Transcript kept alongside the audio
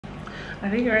I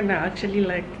think right now I actually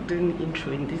like doing the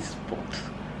intro in this spot.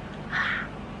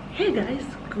 Hey guys,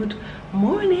 good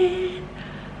morning.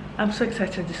 I'm so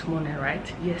excited this morning,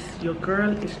 right? Yes, your girl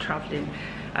is traveling.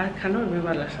 I cannot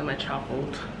remember last time I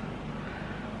traveled.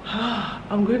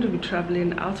 I'm going to be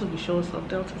traveling out of the shores of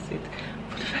Delta State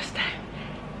for the first time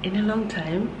in a long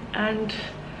time, and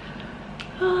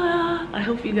I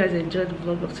hope you guys enjoyed the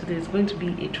vlog of today. It's going to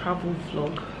be a travel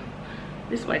vlog.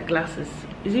 This is my glasses.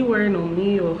 Is it wearing on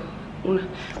me, or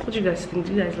what do you guys think?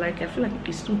 Do you guys like it? I feel like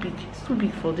it's too big. It's too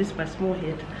big for this my small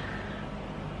head.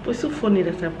 But it's so funny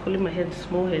that I'm calling my head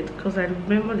small head, because I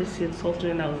remember this insult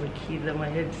when I was a kid that my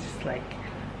head is just like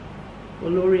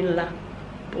Olorinla.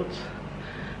 But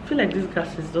I feel like these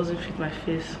glasses doesn't fit my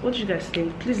face. What do you guys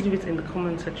think? Please leave it in the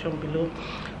comment section below.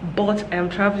 But I am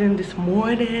traveling this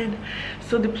morning,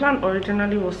 so the plan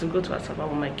originally was to go to ASABA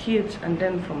with my kids and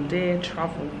then from there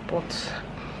travel, but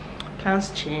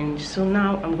plans changed. So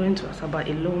now I'm going to ASABA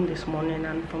alone this morning,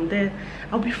 and from there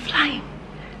I'll be flying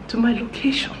to my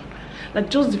location. Like,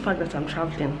 just the fact that I'm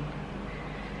traveling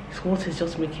is what is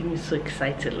just making me so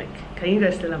excited. Like, can you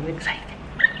guys tell I'm excited?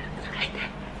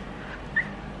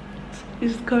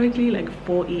 It's currently like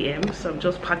 4 AM, so I'm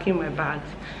just packing my bags,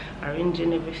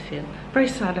 arranging everything. Very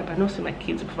sad that I not see my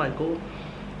kids before I go,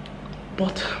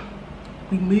 but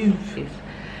we move.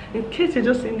 In case you're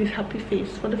just seeing this happy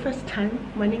face for the first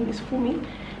time, my name is Fummeee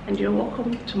and you're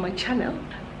welcome to my channel.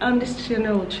 On this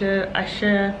channel I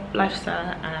share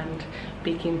lifestyle and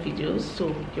baking videos,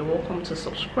 so you're welcome to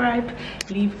subscribe,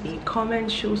 leave a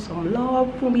comment, show some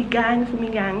love. Fummeee gang,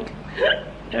 Fummeee gang.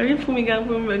 Fummeee gang,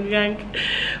 Fummeee gang.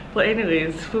 But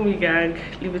anyways, Fummeee gang,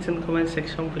 leave it in the comment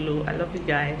section below. I love you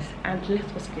guys, and let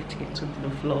us get into the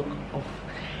vlog of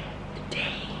the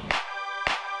day.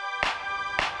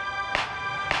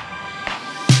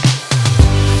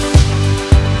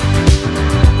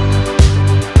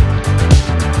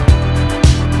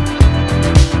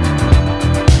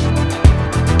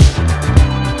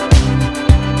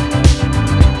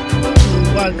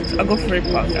 I got free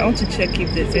park. I want to check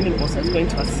if there's any bus that's going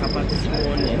to ASABA this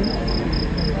morning.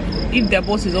 If their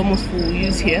bus is almost full, we'll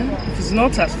use here. If it's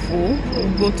not as full,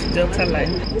 we'll go to Delta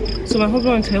Line. So my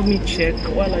husband wants to help me check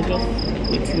while I just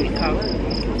wait in the car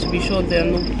to be sure there are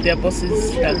no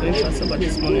buses that are going to ASABA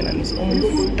this morning, and it's almost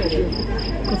full.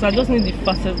 Because I just need the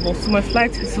fastest bus. So my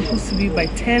flight is supposed to be by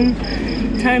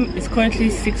 10. Time is currently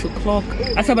 6 o'clock.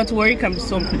 ASABA to Warri can be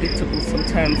so unpredictable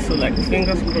sometimes. So like,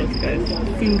 fingers crossed, guys.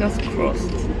 Fingers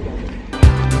crossed.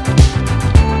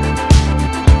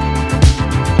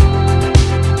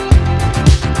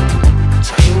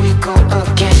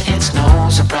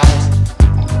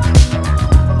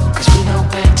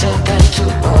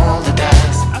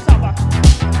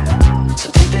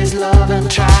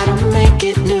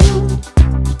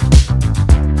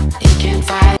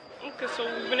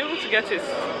 Get his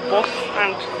bus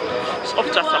and it's off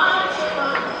to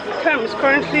ASABA. The time is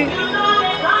currently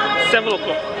 7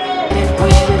 o'clock.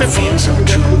 It feels so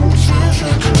true.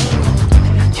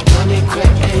 You done it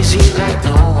crazy like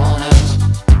no one else.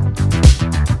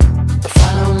 The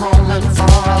final moment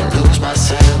before I lose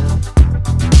myself.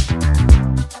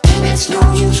 And it's no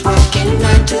use working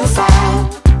 9 to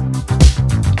 5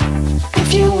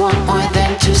 if you want more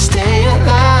than to stay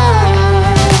alive.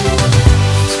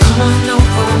 Come on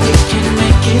over, we can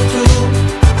make it through.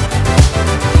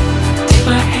 Take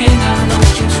my hand, I know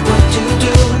just what to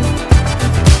do.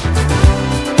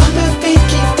 On the beat,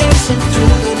 keep dancing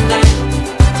through the night.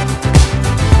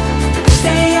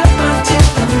 Stay up until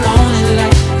the morning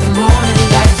light,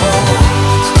 oh.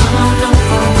 So come on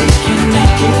over, we can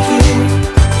make it through.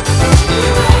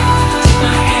 Take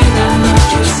my hand, I know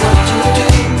just what to do.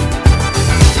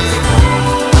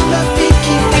 On the beat,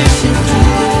 keep dancing through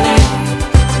the night.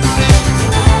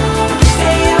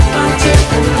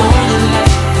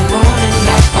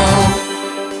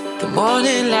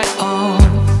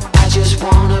 I just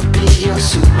wanna be your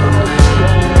Superman.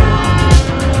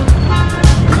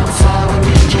 Come fly with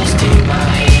me, just take my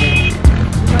hand.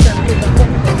 And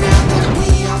now that we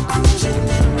are cruising in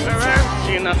the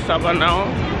We're in ASABA now,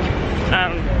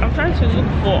 and I'm trying to look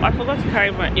for, I forgot to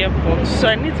carry my earphones, so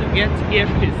I need to get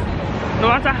earpiece, no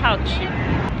matter how cheap.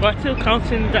 We're still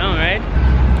counting down, right?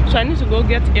 So I need to go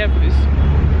get earpiece,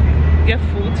 get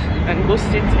food, and go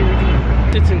sit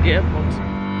in the airport.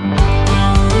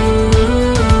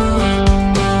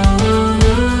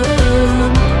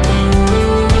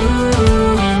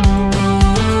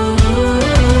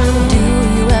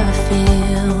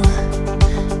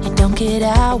 Get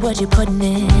out what you're putting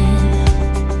in.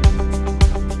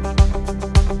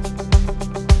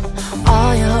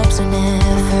 All your hopes and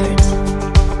efforts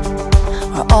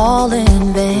are all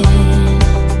in vain.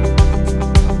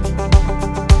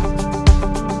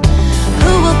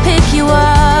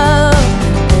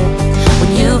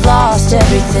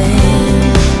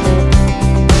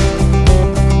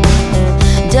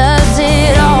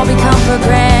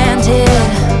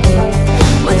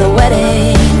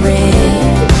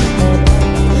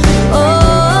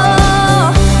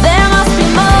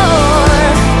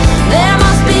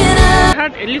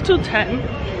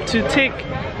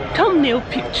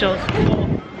 pictures for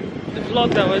the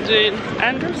vlog that we're doing,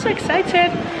 and I'm so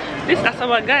excited. These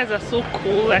ASABA guys are so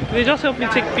cool. Like, they just help me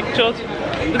take pictures.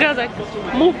 The guys like,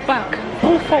 move back,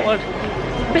 move forward,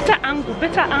 better angle,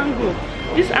 better angle.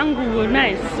 This angle was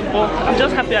nice, but I'm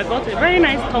just happy I got a very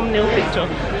nice thumbnail picture.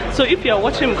 So if you're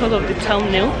watching because of the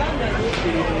thumbnail,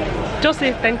 just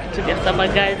say thank you to the ASABA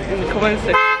guys in the comment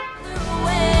section.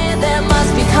 There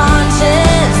must be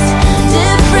conscience,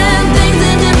 different things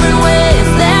in different ways.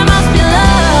 There must be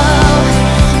love,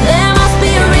 there must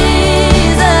be a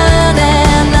reason,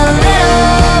 and a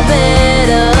little bit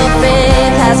of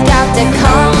faith has got to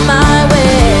come my way.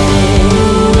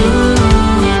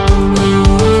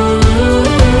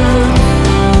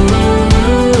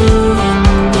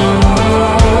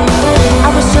 I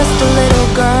was just a little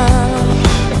girl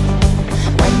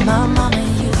when my mama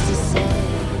used to say.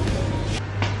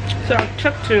 So I've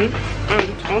checked in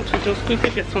and I want to just quickly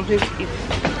get something to eat.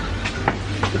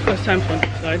 The first time for the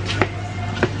flight.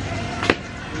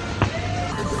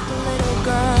 Little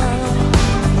girl,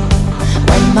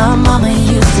 when my mama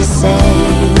used to say,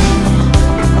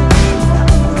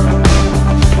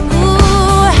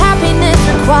 ooh, happiness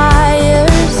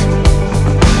requires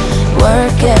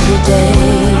work every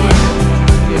day.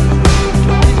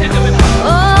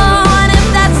 Oh, and if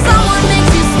that someone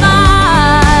makes you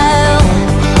smile,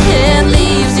 it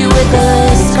leaves you with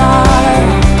a scar.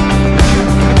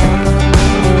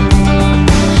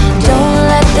 Don't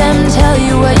let them tell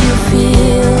you what you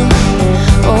feel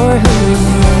or who you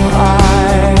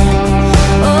are.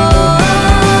 Oh,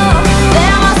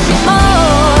 there must be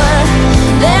more.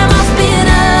 There must be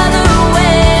another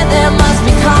way. There must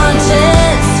be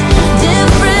conscience.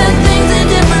 Different things in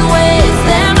different ways.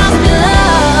 There must be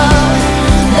love.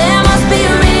 There must be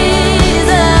a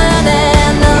reason,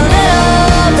 and a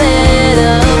little bit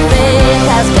of faith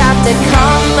has got to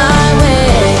come my way.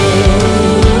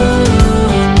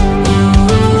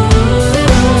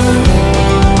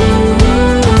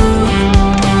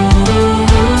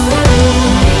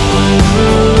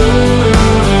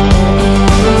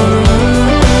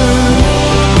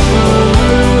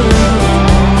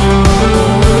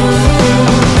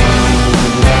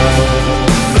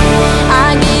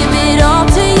 I give it all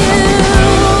to you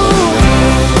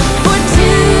for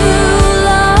too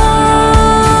long.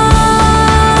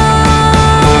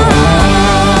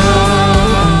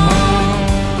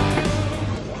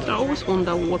 I always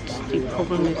wonder what the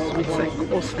problem is with like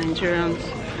us Nigerians,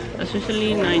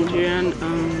 especially Nigerian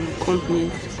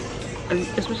companies, and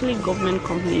especially government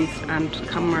companies and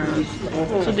cameras.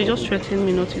 So they just threaten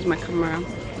me not to use my camera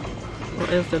or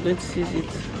else they're going to seize it.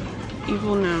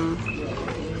 Even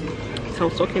so I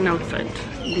was talking outside,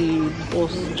 the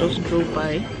boss just drove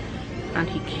by and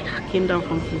he came down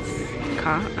from his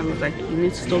car and was like, you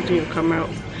need to stop doing your camera,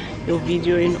 your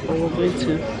videoing, or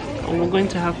we're going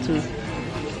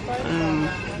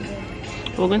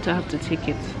to have to take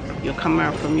it, your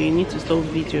camera from you. You need to stop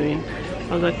videoing.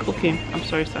 I was like, okay, I'm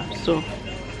sorry sir. So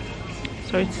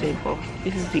sorry to say, but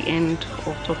this is the end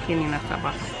of talking in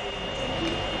ASABA.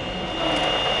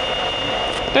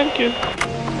 Thank you.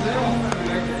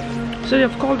 So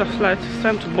you've called the flight, it's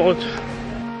time to board.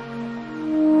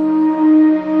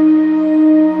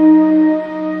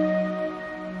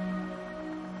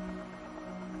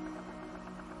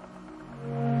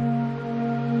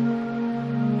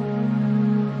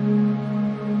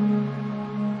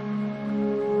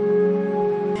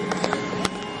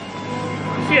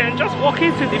 I'm just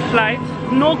walking to the flight,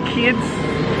 no kids,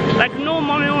 like no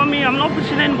mommy, I'm not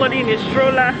pushing anybody in a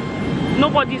stroller,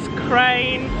 nobody's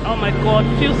crying. Oh my god,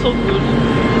 feels so good.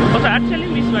 But I actually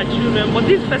miss my children, but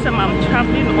this is the first time I'm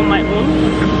traveling on my own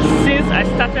since I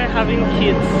started having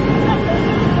kids.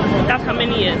 That's how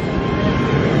many years?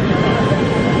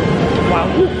 Wow.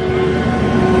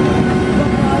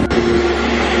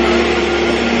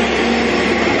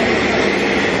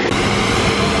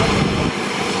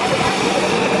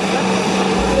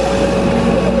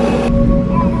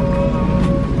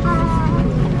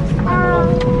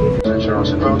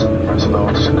 Seatbelt and press the bell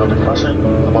to signal the crossing.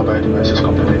 The mobile device is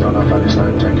completely on our flight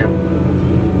line. Thank you.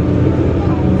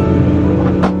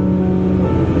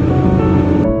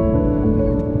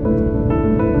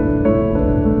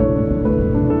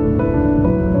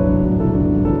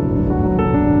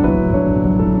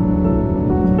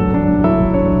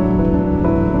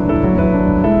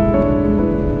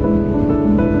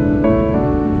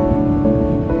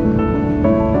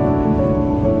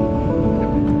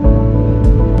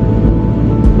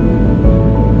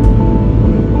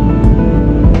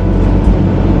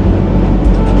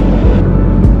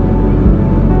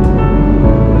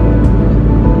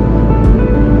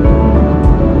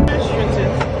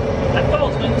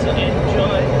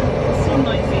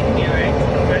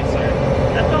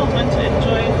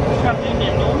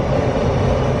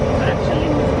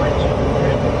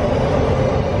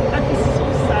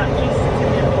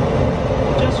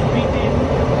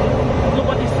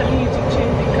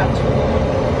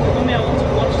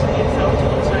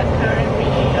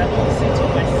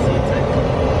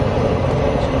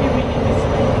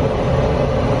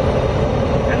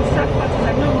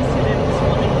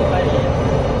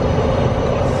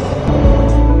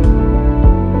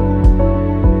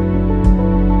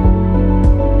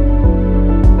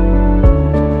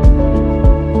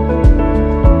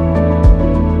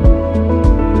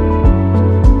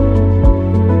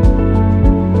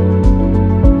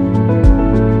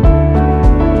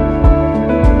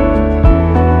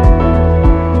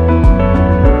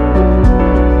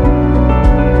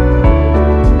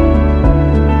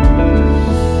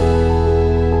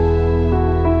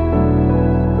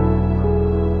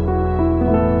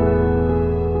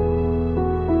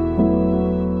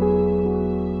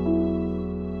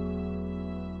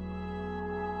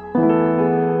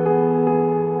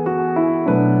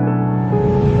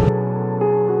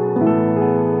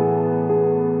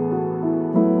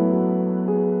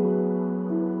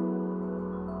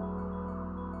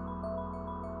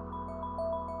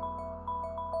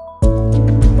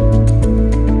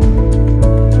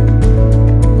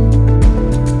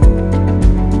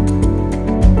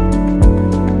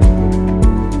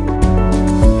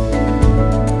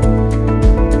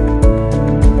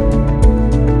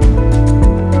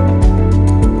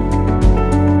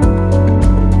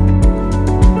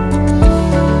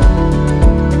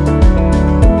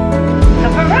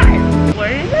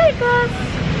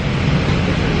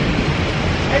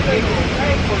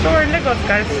 So we're in Lagos,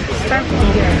 guys. It's time to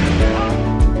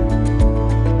go.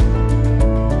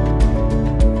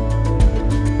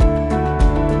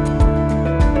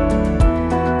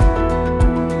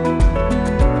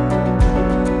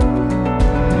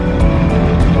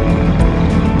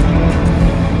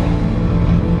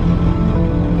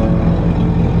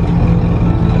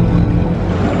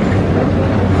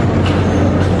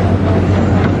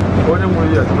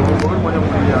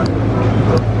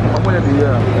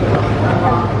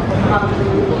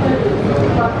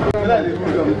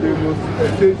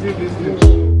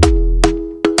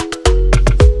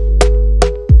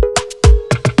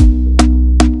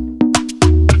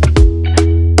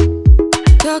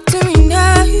 Talk to me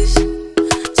nice,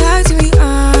 talk to me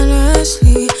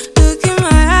honestly. Look in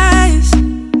my eyes,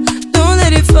 don't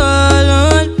let it fall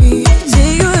on me.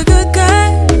 Say you a good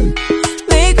guy,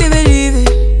 make me believe it.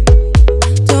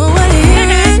 Don't wanna hear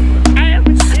it,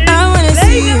 I wanna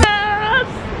see it.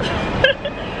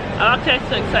 I'm actually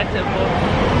so excited, but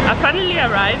I finally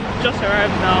arrived, just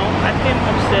arrived now. I came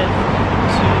upstairs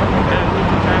to meet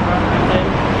the driver,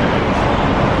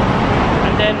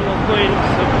 and then we're going,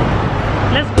 so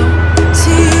let's go.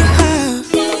 See how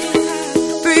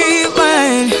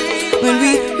rewind, when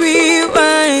we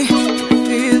rewind,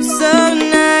 feels so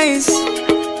nice.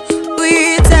 We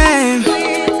time,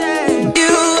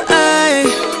 you I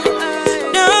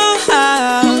know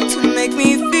how to make me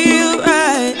feel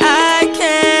right. I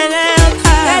can't help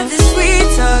how that this sweet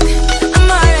talk. I'm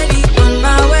already on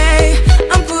my way.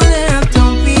 I'm pulling up,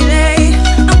 don't be late.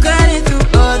 I'm cutting through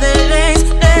all the lanes.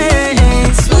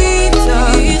 Sweet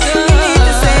talk, you need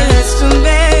to say let's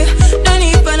convey. No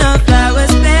need for no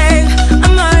flowers, babe.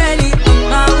 I'm already on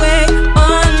my way,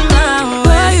 on my way.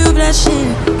 Why you blushing?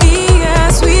 Yeah,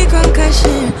 sweet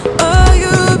concussion. Oh,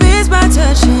 you miss my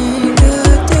touching.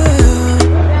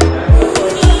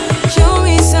 Show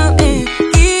me something,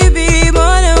 give me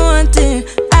more than one thing.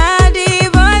 I need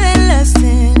more than less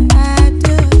than I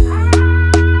do.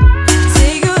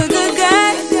 Say you a good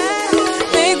guy,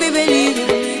 make me believe it.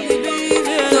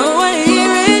 Don't wanna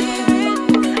hear it,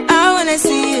 I wanna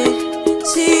see it.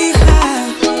 See how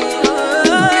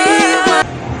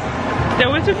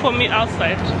They're waiting for me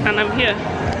outside, and I'm here.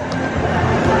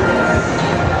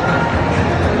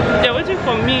 They're waiting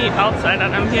for me outside,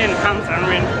 and I'm here in Hands and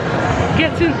Rain,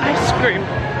 getting ice cream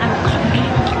and coffee.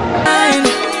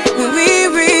 when we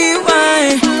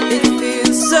rewind, it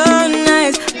feels so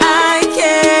nice. I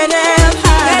can't help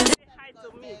how. Hi to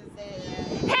me.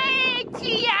 Hey,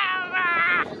 Tiara.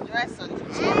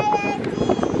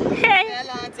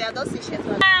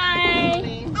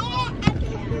 Hey.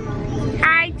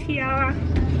 Hi, Tiara.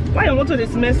 Why your motor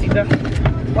is messy there?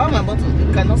 Why my bottle?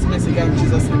 You cannot smell cigar in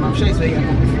Jesus' name. I'm sure it's where you're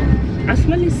coming from. I'm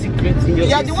smelling cigarettes in your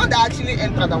Yeah, face. the one that actually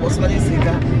entered that was smelling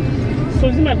cigar. So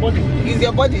is it my body? It's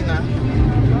your body now.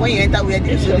 When you enter where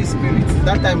there's Holy Spirit,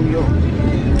 that time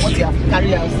what you have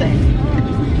carried outside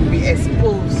will be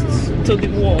exposed To the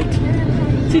world.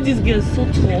 See, this girl is so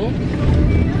tall.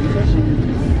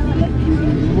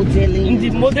 modeling. In the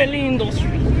modeling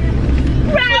industry.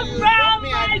 Bravo,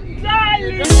 my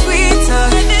darling. Sweet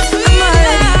talk, I'm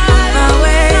already on my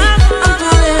way. I'm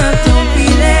pulling up, don't be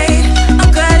late. I'm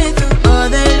cutting through all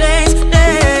the lanes.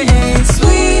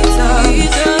 Sweet talk, you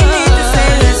need to say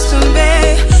let's convey.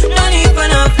 No need for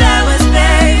no flowers,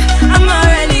 babe. I'm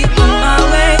already on my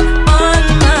way, on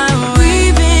my way.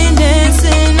 We've been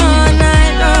dancing all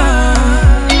night long,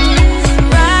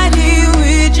 right here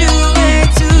with you way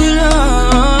too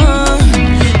long.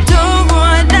 Don't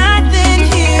want nothing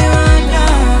here or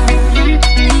now,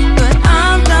 but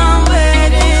I'm done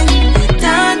waiting,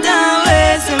 done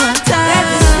wasting my time. Let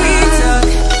the sweet talk,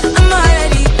 I'm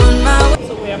already on my way.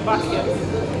 So we are back here.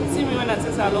 See me when I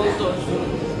take Salon's door.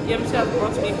 EMC has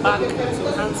brought me back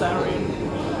to Hands and Rain.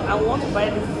 I want to buy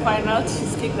the final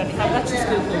cheesecake that they have. That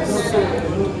cheesecake was so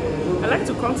good. I like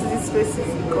to come to these spaces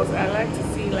because I like to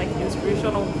see like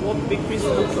inspiration of what bakeries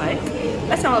look like.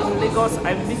 Last time I was in Lagos,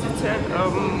 I visited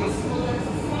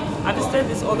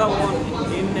this other one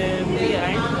in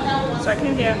VI. So I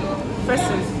came here,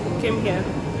 came here,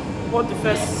 bought the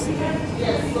first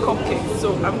cupcake.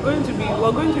 So we're going to be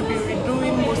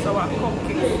redoing most of our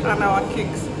cupcakes and our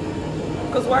cakes.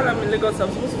 Because while I'm in Lagos, I'm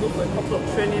supposed to go for a couple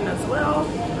of training as well.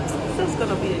 So it's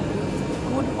gonna be a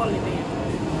good holiday.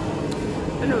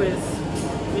 Anyways,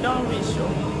 we don't reach show.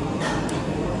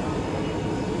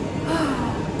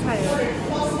 Tired.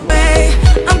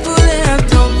 I'm pulling up,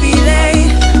 don't be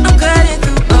late. I'm cutting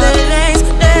through all the lanes.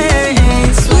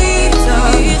 Sweet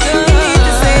talk, you need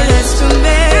to say let's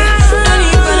convey. No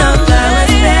need for no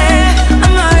flowers, babe.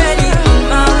 I'm already on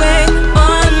my way,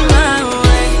 on my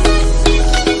way.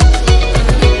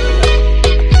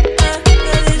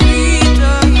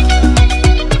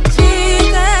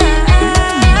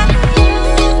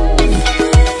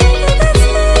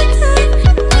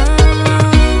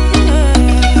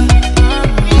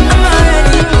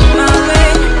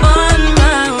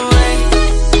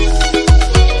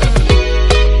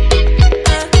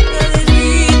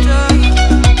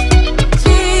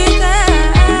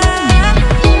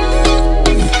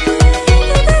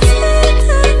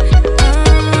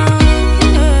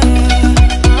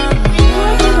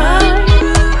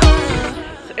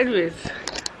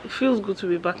 good to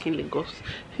be back in Lagos.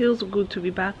 Feels good to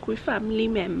be back with family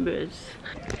members.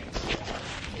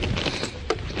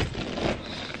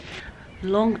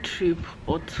 Long trip,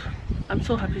 but I'm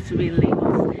so happy to be in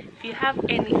Lagos. If you have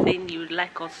anything you would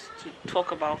like us to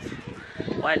talk about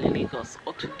while in Lagos,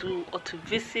 or to do, or to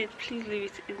visit, please leave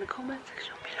it in the comment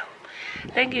section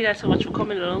below. Thank you guys so much for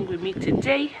coming along with me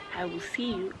today. I will see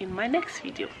you in my next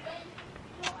video.